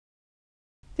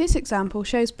This example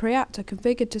shows Preactor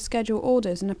configured to schedule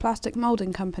orders in a plastic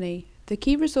moulding company. The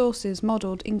key resources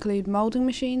modelled include moulding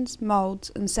machines,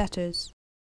 moulds, and setters.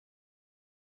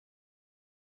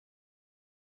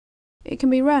 It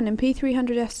can be run in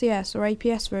P300 FCS or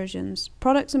APS versions.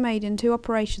 Products are made in 2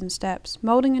 operation steps: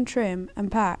 moulding and trim,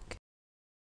 and pack.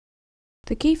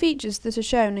 The key features that are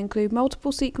shown include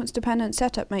multiple sequence-dependent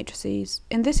setup matrices,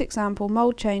 in this example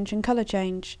mould change and colour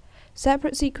change,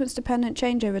 separate sequence-dependent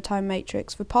changeover time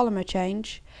matrix for polymer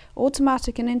change,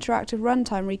 automatic and interactive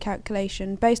runtime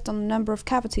recalculation based on the number of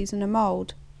cavities in a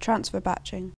mould, transfer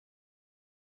batching.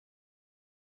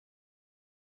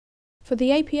 For the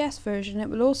APS version, it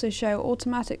will also show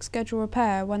automatic schedule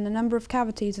repair when the number of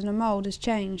cavities in a mould is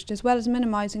changed, as well as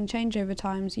minimising changeover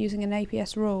times using an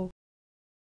APS rule.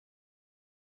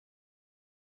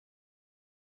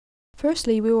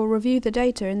 Firstly, we will review the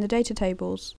data in the data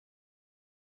tables.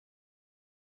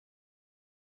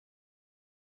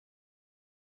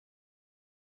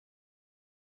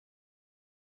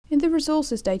 In the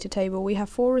resources data table, we have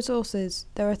 4 resources.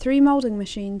 There are 3 moulding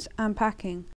machines and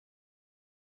packing.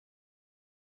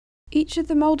 Each of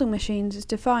the moulding machines is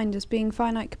defined as being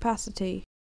finite capacity.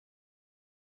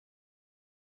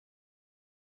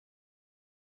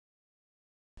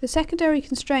 The secondary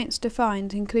constraints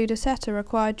defined include a setter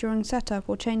required during setup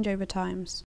or changeover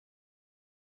times.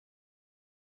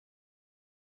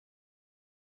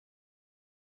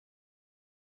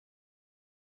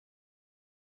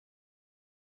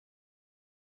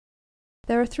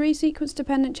 There are 3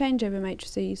 sequence-dependent changeover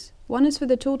matrices. One is for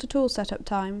the tool-to-tool setup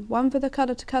time, one for the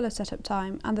colour-to-colour setup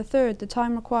time, and the third the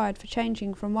time required for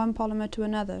changing from one polymer to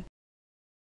another.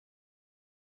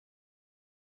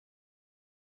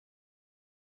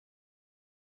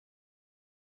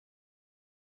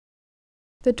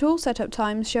 The tool setup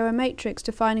times show a matrix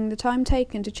defining the time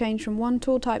taken to change from one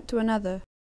tool type to another.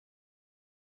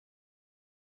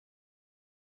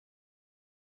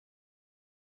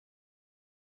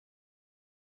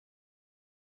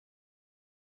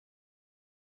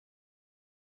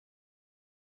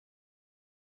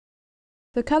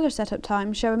 The colour setup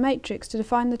times show a matrix to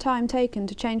define the time taken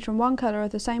to change from one colour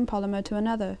of the same polymer to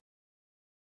another.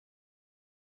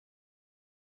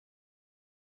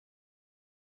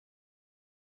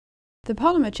 The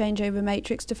polymer changeover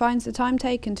matrix defines the time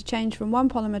taken to change from one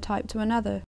polymer type to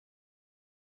another.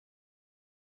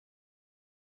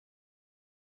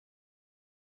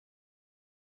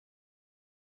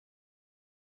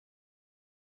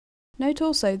 Note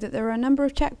also that there are a number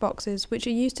of checkboxes which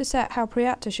are used to set how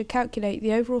Preactor should calculate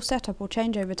the overall setup or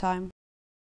changeover time.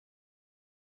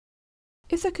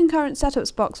 If the concurrent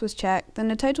setups box was checked, then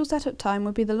the total setup time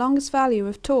would be the longest value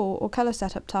of tool or colour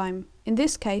setup time. In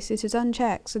this case it is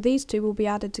unchecked, so these two will be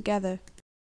added together.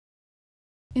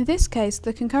 In this case,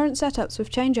 the concurrent setups with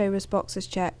changeovers box is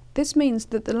checked. This means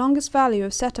that the longest value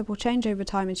of setup or changeover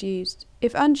time is used.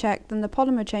 If unchecked, then the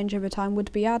polymer changeover time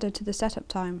would be added to the setup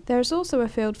time. There is also a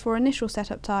field for initial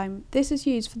setup time. This is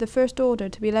used for the first order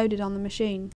to be loaded on the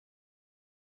machine.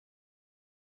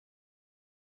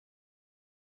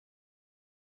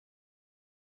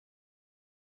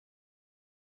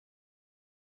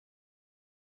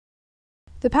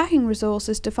 The packing resource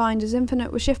is defined as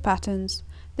infinite with shift patterns.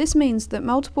 This means that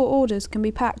multiple orders can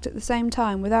be packed at the same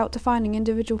time without defining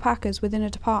individual packers within a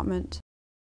department.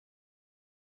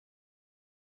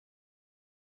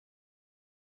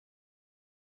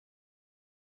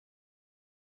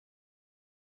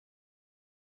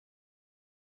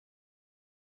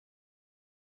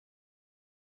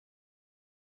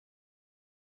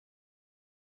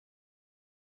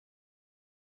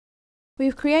 We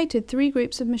have created 3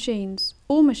 groups of machines.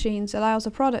 All machines allows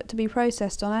a product to be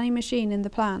processed on any machine in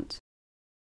the plant.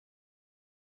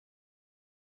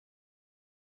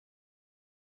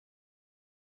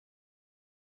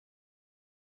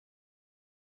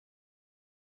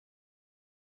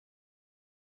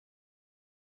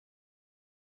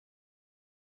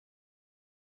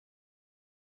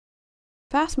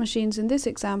 Fast machines in this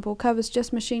example covers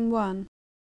just machine 1.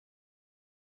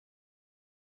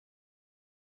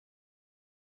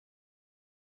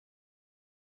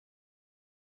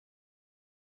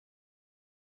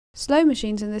 Slow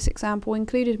machines in this example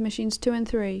included machines 2 and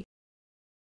 3.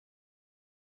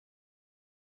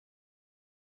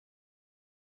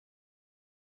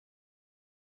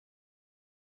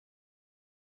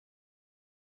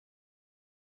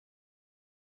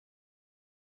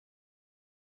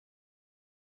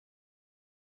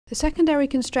 The secondary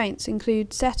constraints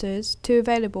include setters, 2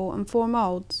 available, and 4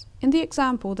 moulds. In the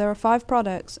example there are 5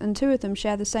 products and 2 of them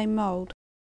share the same mould.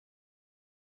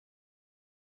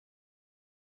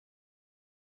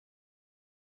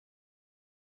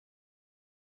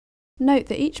 Note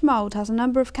that each mould has a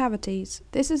number of cavities.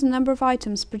 This is the number of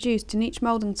items produced in each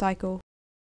moulding cycle.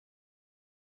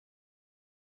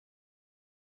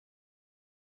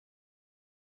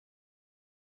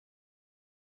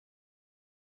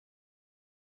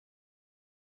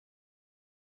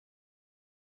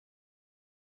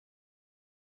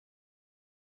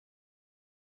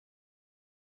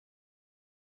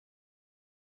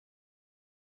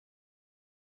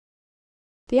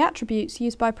 The attributes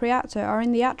used by Preactor are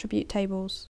in the attribute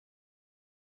tables.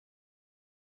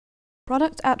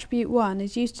 Product attribute 1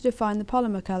 is used to define the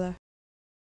polymer colour.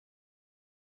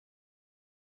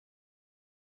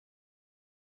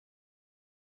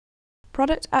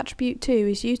 Product attribute 2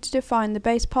 is used to define the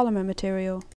base polymer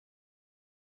material.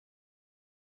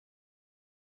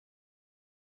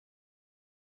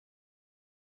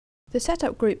 The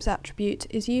setup groups attribute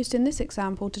is used in this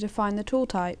example to define the tool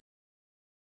type.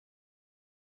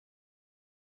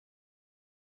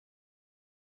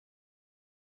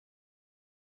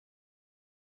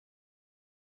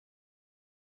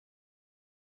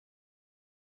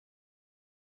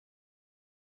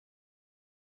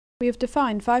 We have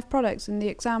defined 5 products in the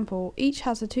example. Each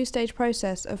has a 2-stage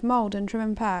process of mould and trim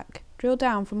and pack. Drill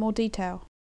down for more detail.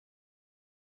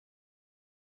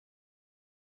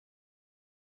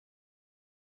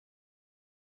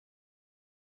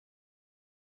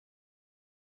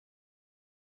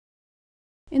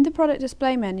 In the product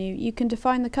display menu, you can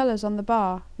define the colours on the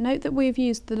bar. Note that we have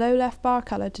used the low left bar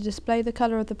colour to display the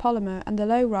colour of the polymer, and the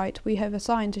low right we have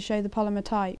assigned to show the polymer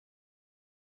type.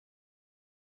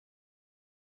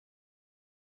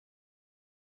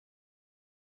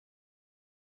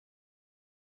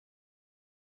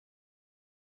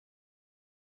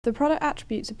 The product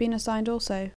attributes have been assigned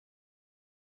also.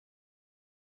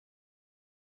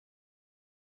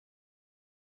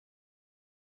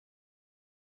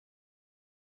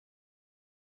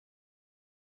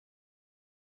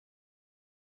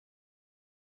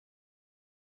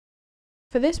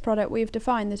 For this product we have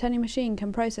defined that any machine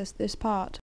can process this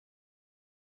part.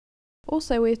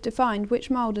 Also we have defined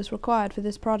which mould is required for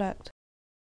this product.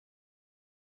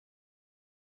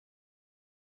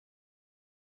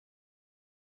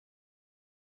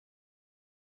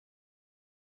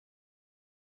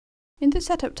 In the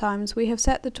setup times we have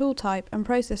set the tool type and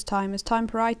process time as time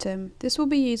per item. This will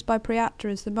be used by Preactor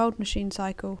as the mould machine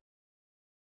cycle.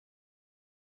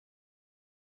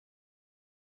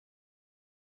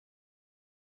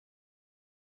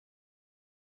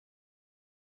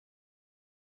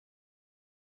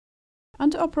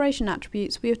 Under operation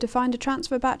attributes we have defined a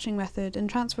transfer batching method and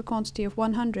transfer quantity of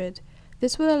 100.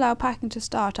 This will allow packing to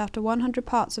start after 100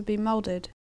 parts have been moulded.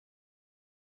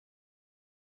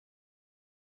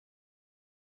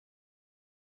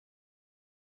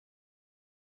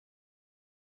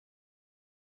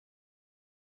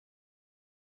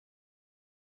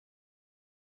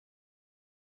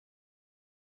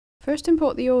 First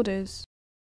import the orders.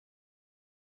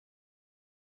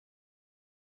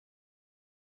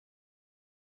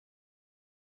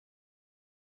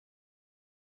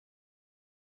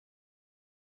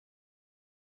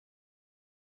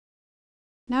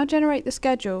 Now generate the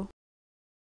schedule.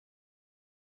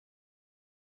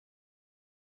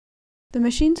 The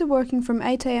machines are working from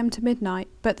 8 AM to midnight,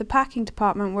 but the packing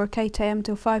department work 8 AM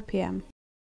till 5 PM.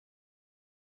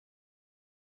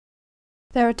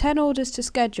 There are 10 orders to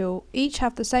schedule, each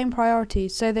have the same priority,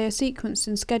 so they are sequenced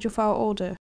in schedule file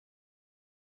order.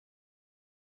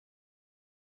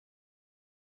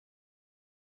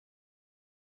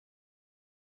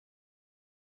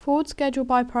 Forward schedule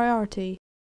by priority.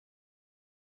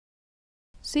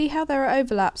 See how there are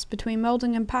overlaps between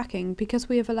moulding and packing because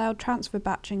we have allowed transfer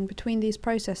batching between these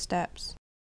process steps.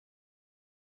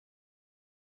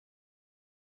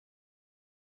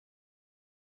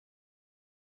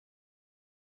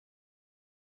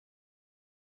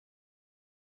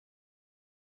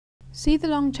 See the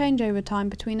long changeover time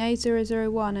between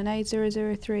A001 and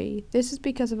A003. This is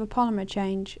because of a polymer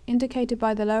change, indicated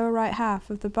by the lower right half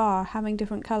of the bar having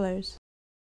different colours.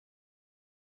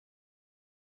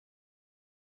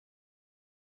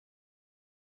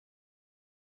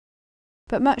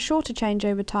 But much shorter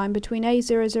changeover time between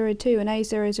A002 and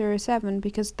A007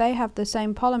 because they have the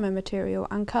same polymer material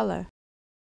and colour.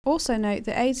 Also note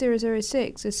that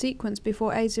A006 is sequenced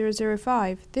before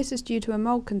A005. This is due to a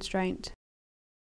mould constraint.